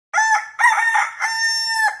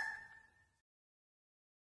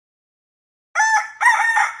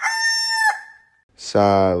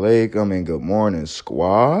Assalamualaikum and good morning,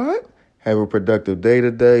 squad. Have a productive day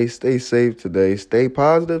today. Stay safe today. Stay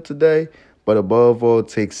positive today. But above all,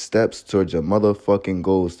 take steps towards your motherfucking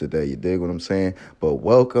goals today. You dig what I'm saying? But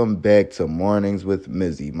welcome back to Mornings with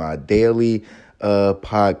Mizzy, my daily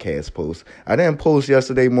podcast post. I didn't post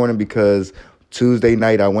yesterday morning because Tuesday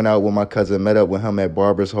night I went out with my cousin, met up with him at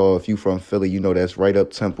Barber's Hall. If you from Philly, you know that's right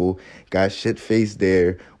up Temple. Got shit faced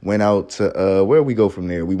there. Went out to where we go from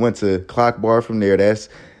there? We went to Clock Bar from there. That's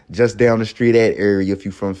just down the street, that area. If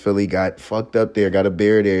you from Philly, got fucked up there, got a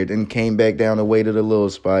beer there, then came back down the way to the little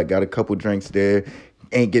spot, got a couple drinks there.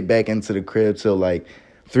 Ain't get back into the crib till like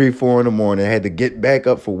 3, 4 in the morning. I had to get back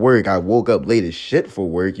up for work. I woke up late as shit for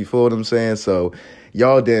work. You feel what I'm saying? So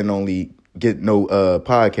y'all didn't only get no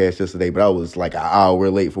podcast yesterday, but I was like an hour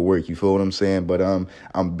late for work. You feel what I'm saying? But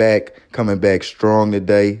I'm back, coming back strong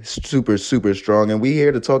today, super strong, and we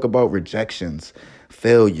here to talk about rejections,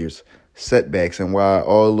 failures, setbacks, and why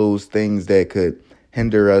all those things that could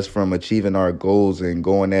hinder us from achieving our goals and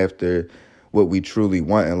going after what we truly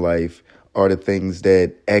want in life are the things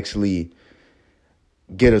that actually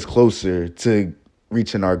get us closer to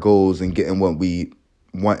reaching our goals and getting what we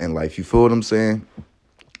want in life. You feel what I'm saying?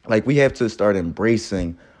 Like, we have to start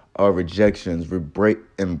embracing our rejections,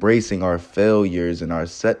 embracing our failures and our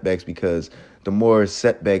setbacks, because the more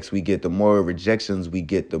setbacks we get, the more rejections we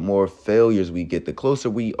get, the more failures we get, the closer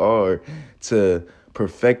we are to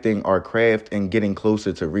perfecting our craft and getting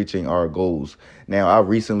closer to reaching our goals. Now, I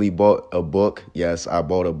recently bought a book. Yes, I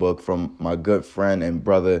bought a book from my good friend and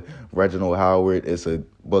brother, Reginald Howard. It's a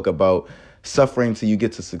book about suffering till you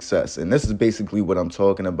get to success. And this is basically what I'm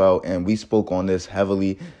talking about. And we spoke on this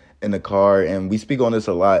heavily in the car. And we speak on this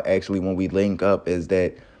a lot, actually, when we link up, is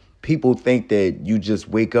that people think that you just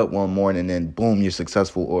wake up one morning and boom, you're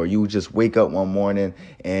successful. Or you just wake up one morning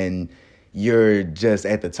and you're just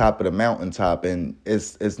at the top of the mountaintop. And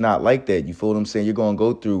it's not like that. You feel what I'm saying? You're going to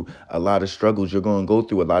go through a lot of struggles. You're going to go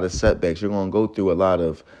through a lot of setbacks. You're going to go through a lot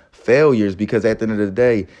of failures, because at the end of the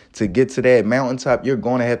day, to get to that mountaintop, you're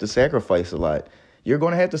going to have to sacrifice a lot. You're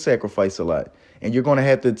going to have to sacrifice a lot. And you're going to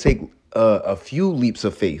have to take a few leaps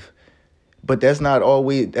of faith. But that's not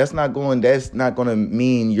going to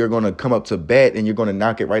mean you're going to come up to bat and you're going to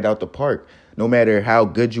knock it right out the park. No matter how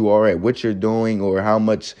good you are at what you're doing or how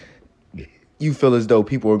much you feel as though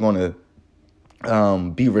people are going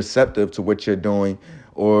to be receptive to what you're doing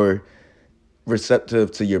or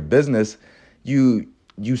receptive to your business, you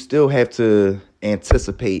still have to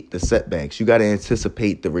anticipate the setbacks. You got to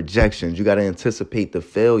anticipate the rejections. You got to anticipate the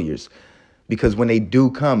failures, because when they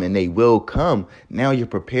do come, and they will come, now you're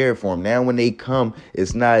prepared for them. Now when they come,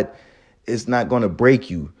 it's not going to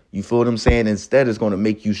break you. You feel what I'm saying? Instead, it's going to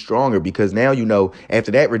make you stronger, because now you know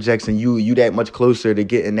after that rejection, you that much closer to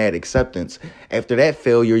getting that acceptance. After that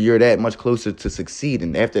failure, you're that much closer to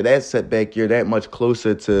succeeding. After that setback, you're that much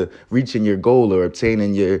closer to reaching your goal or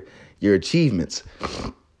obtaining your achievements.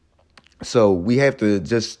 So we have to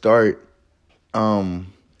just start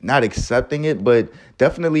not accepting it, but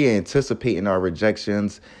definitely anticipating our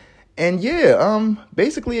rejections. And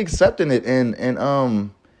basically accepting it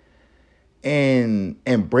and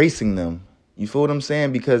embracing them. You feel what I'm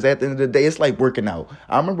saying? Because at the end of the day, it's like working out.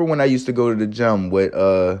 I remember when I used to go to the gym with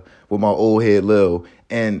my old head Lil,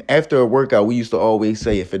 and after a workout, we used to always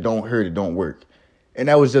say, if it don't hurt, it don't work. And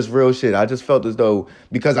that was just real shit. I just felt as though,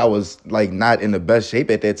 because I was like not in the best shape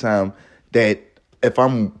at that time, that if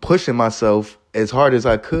I'm pushing myself as hard as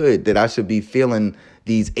I could, that I should be feeling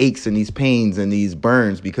these aches and these pains and these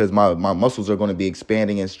burns, because my muscles are going to be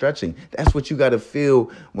expanding and stretching. That's what you got to feel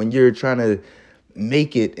when you're trying to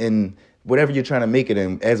make it in whatever you're trying to make it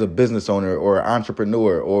in, as a business owner or an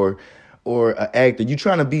entrepreneur or an actor. You're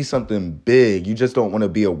trying to be something big. You just don't want to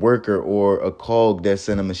be a worker or a cog that's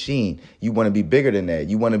in a machine. You want to be bigger than that.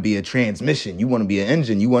 You want to be a transmission. You want to be an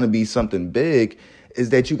engine. You want to be something big.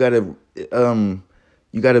 Is that you got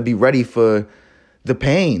to be ready for the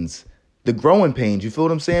pains, the growing pains. You feel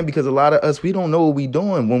what I'm saying? Because a lot of us, we don't know what we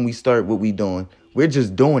doing when we start what we doing. We're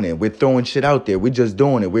just doing it. We're throwing shit out there. We're just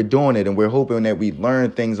doing it. We're doing it. And we're hoping that we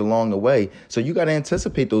learn things along the way. So you got to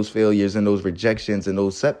anticipate those failures and those rejections and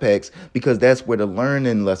those setbacks, because that's where the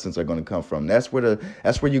learning lessons are going to come from. That's where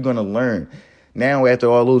you're going to learn. Now, after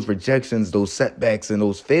all those rejections, those setbacks and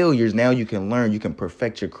those failures, now you can learn. You can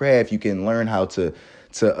perfect your craft. You can learn how to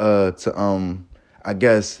I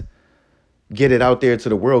guess, get it out there to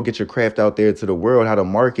the world, get your craft out there to the world, how to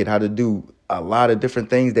market, how to do a lot of different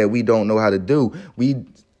things that we don't know how to do.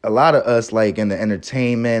 A lot of us, like in the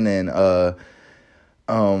entertainment and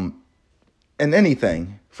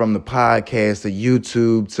anything from the podcast to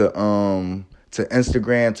YouTube to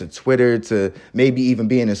Instagram, to Twitter, to maybe even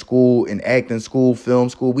being in school and acting school, film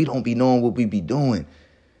school. We don't be knowing what we be doing.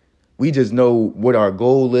 We just know what our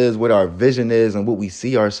goal is, what our vision is, and what we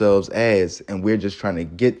see ourselves as, and we're just trying to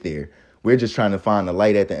get there. We're just trying to find the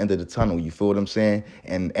light at the end of the tunnel. You feel what I'm saying?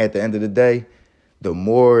 And at the end of the day, the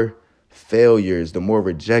more failures, the more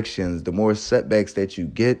rejections, the more setbacks that you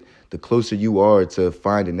get, the closer you are to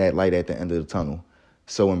finding that light at the end of the tunnel.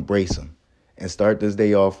 So embrace them and start this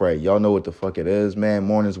day off right. Y'all know what the fuck it is, man.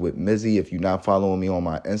 Mornings with Mizzy. If you're not following me on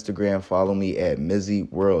my Instagram, follow me at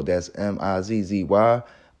MizzyWorld. That's MIZZY_world.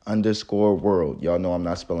 Y'all know I'm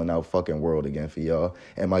not spelling out fucking world again for y'all.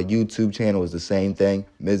 And my YouTube channel is the same thing,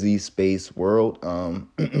 Mizzy Space World.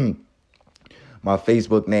 My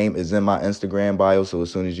Facebook name is in my Instagram bio, so as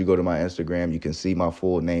soon as you go to my Instagram, you can see my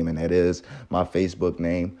full name, and that is my Facebook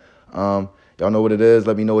name. Y'all know what it is.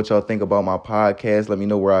 Let me know what y'all think about my podcast. Let me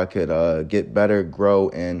know where I could get better, grow,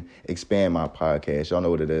 and expand my podcast. Y'all know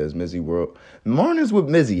what it is. MizzyWorld. Mornings with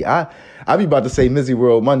Mizzy. I be about to say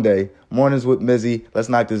MizzyWorld Monday. Mornings with Mizzy. Let's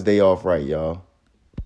knock this day off right, y'all.